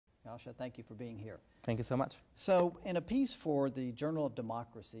Yascha, thank you for being here. Thank you so much. So, in a piece for the Journal of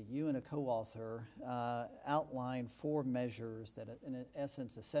Democracy, you and a co-author outlined 4 measures that, in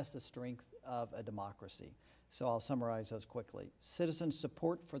essence, assess the strength of a democracy. So I'll summarize those quickly. Citizens'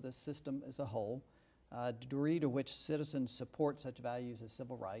 support for the system as a whole, degree to which citizens support such values as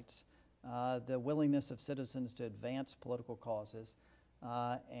civil rights, the willingness of citizens to advance political causes,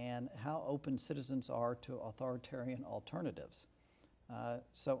 and how open citizens are to authoritarian alternatives.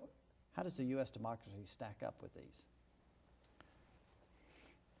 So how does the U.S. democracy stack up with these?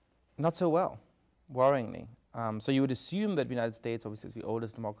 Not so well, worryingly. So you would assume that the United States, obviously, is the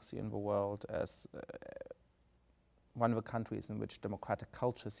oldest democracy in the world, as one of the countries in which democratic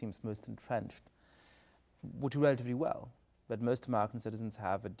culture seems most entrenched, would do relatively well. That most American citizens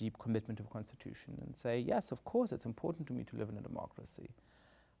have a deep commitment to the Constitution and say, yes, of course, it's important to me to live in a democracy.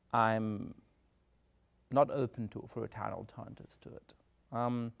 I'm not open to authoritarian alternatives to it.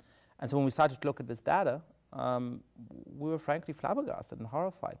 And so when we started to look at this data, we were frankly flabbergasted and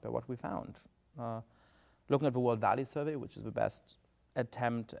horrified by what we found. Looking at the World Value Survey, which is the best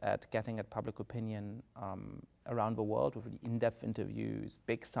attempt at getting at public opinion around the world with really in-depth interviews,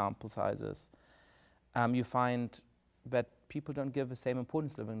 big sample sizes, you find that people don't give the same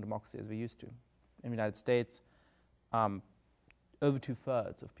importance to living in democracy as we used to. In the United States, over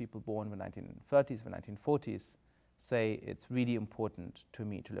 2/3 of people born in the 1930s, the 1940s, say it's really important to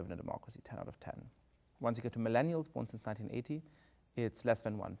me to live in a democracy, 10 out of 10. Once you get to millennials born since 1980, it's less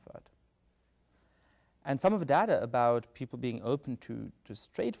than 1/3. And some of the data about people being open to just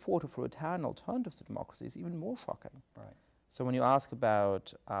straightforward authoritarian alternatives to democracy is even more shocking. Right. So when you ask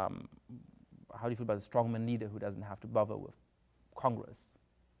about how do you feel about a strongman leader who doesn't have to bother with Congress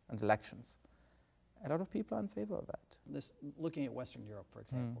and elections, a lot of people are in favor of that. Looking at Western Europe, for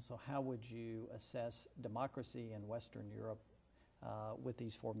example, so how would you assess democracy in Western Europe with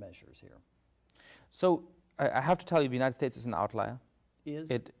these 4 measures here? So I have to tell you, the United States is an outlier.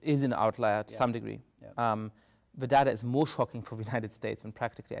 It is an outlier to some degree. Yeah. The data is more shocking for the United States than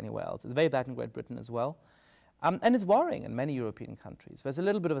practically anywhere else. It's very bad in Great Britain as well. And it's worrying in many European countries. There's a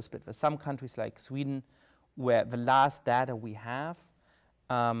little bit of a split. There's some countries like Sweden where the last data we have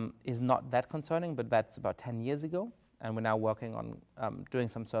is not that concerning, but that's about 10 years ago. And we're now working on doing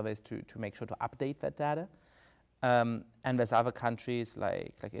some surveys to make sure to update that data. And there's other countries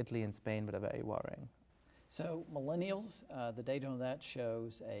like Italy and Spain that are very worrying. So millennials, the data on that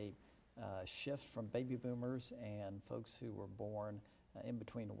shows a shift from baby boomers and folks who were born in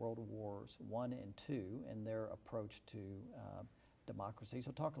between World Wars I and II in their approach to democracy.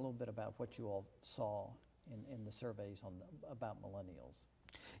 So talk a little bit about what you all saw in the surveys about millennials.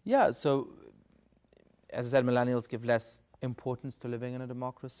 Yeah, so as I said, millennials give less importance to living in a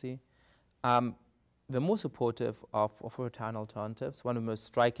democracy. They're more supportive of authoritarian alternatives. One of the most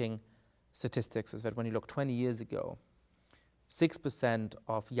striking statistics is that when you look 20 years ago, 6%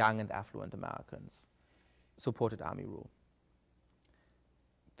 of young and affluent Americans supported army rule.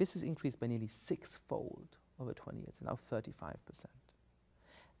 This has increased by nearly 6-fold over 20 years, now 35%.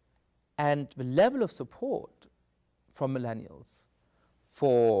 And the level of support from millennials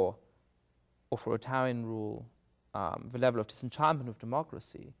for authoritarian rule, the level of disenchantment with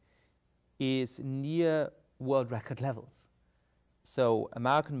democracy, is near world record levels. So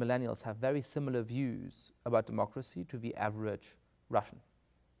American millennials have very similar views about democracy to the average Russian.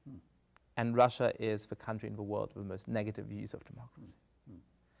 And Russia is the country in the world with the most negative views of democracy.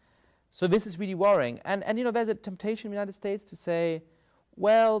 So this is really worrying. And you know, there's a temptation in the United States to say,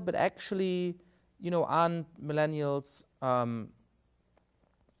 well, but actually, you know, aren't millennials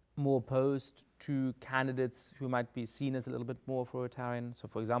more opposed to candidates who might be seen as a little bit more authoritarian? So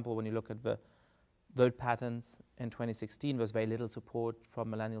for example, when you look at the vote patterns in 2016, there was very little support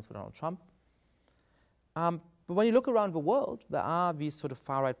from millennials for Donald Trump. But when you look around the world, there are these sort of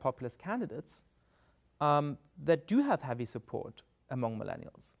far-right populist candidates that do have heavy support among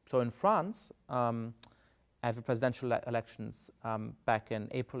millennials. So in France, at the presidential elections back in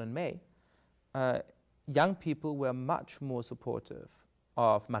April and May, young people were much more supportive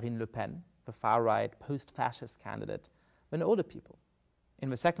of Marine Le Pen, the far-right post-fascist candidate, than older people. In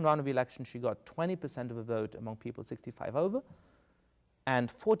the second round of the election, she got 20% of the vote among people 65 over, and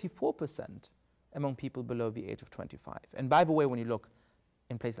 44% among people below the age of 25. And by the way, when you look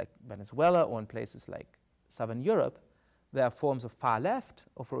in places like Venezuela or in places like Southern Europe, there are forms of far-left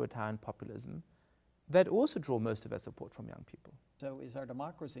authoritarian populism that also draw most of their support from young people. So is our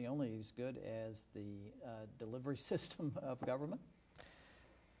democracy only as good as the delivery system of government?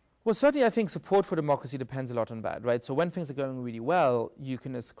 Well, certainly I think support for democracy depends a lot on that, right? So when things are going really well, you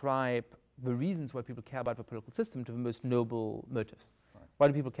can ascribe the reasons why people care about the political system to the most noble motives. Why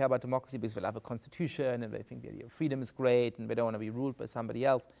do people care about democracy? Because they love a constitution and they think the idea of freedom is great and they don't want to be ruled by somebody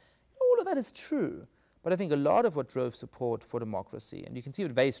else. All of that is true. But I think a lot of what drove support for democracy, and you can see it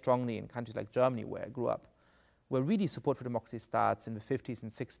very strongly in countries like Germany, where I grew up, where really support for democracy starts in the 50s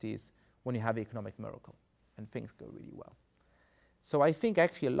and 60s when you have the economic miracle and things go really well. So I think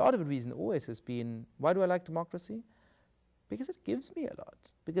actually a lot of the reason always has been, why do I like democracy? Because it gives me a lot.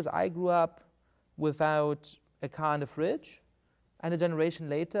 Because I grew up without a car and a fridge, and a generation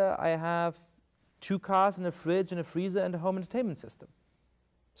later I have 2 cars and a fridge and a freezer and a home entertainment system.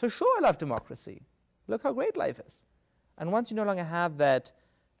 So sure, I love democracy. Look how great life is. And once you no longer have that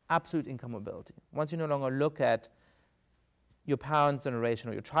absolute income mobility, once you no longer look at your parents' generation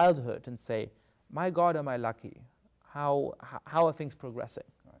or your childhood and say, my God, am I lucky? How are things progressing?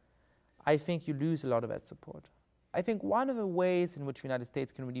 Right. I think you lose a lot of that support. I think one of the ways in which the United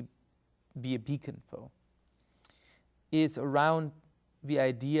States can really be a beacon, though, is around the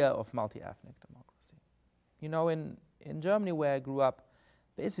idea of multi-ethnic democracy. You know, in Germany, where I grew up,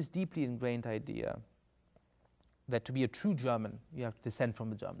 there is this deeply ingrained idea that to be a true German, you have to descend from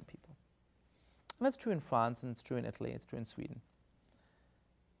the German people. And that's true in France, and it's true in Italy, it's true in Sweden.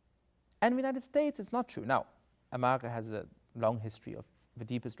 And in the United States, it's not true. Now, America has a long history of the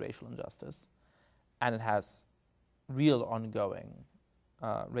deepest racial injustice, and it has real ongoing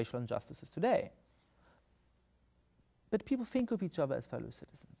racial injustices today. But people think of each other as fellow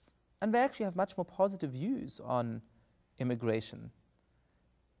citizens. And they actually have much more positive views on immigration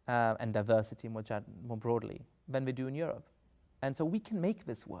and diversity more broadly than they do in Europe. And so we can make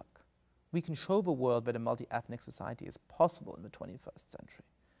this work. We can show the world that a multi-ethnic society is possible in the 21st century.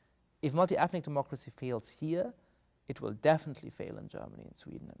 If multi-ethnic democracy fails here, it will definitely fail in Germany, in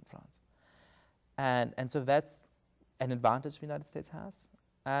Sweden, and France. And so that's an advantage the United States has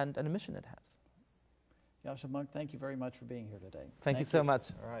and a mission it has. Yascha Mounk, thank you very much for being here today. Thank you so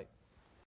much. All right.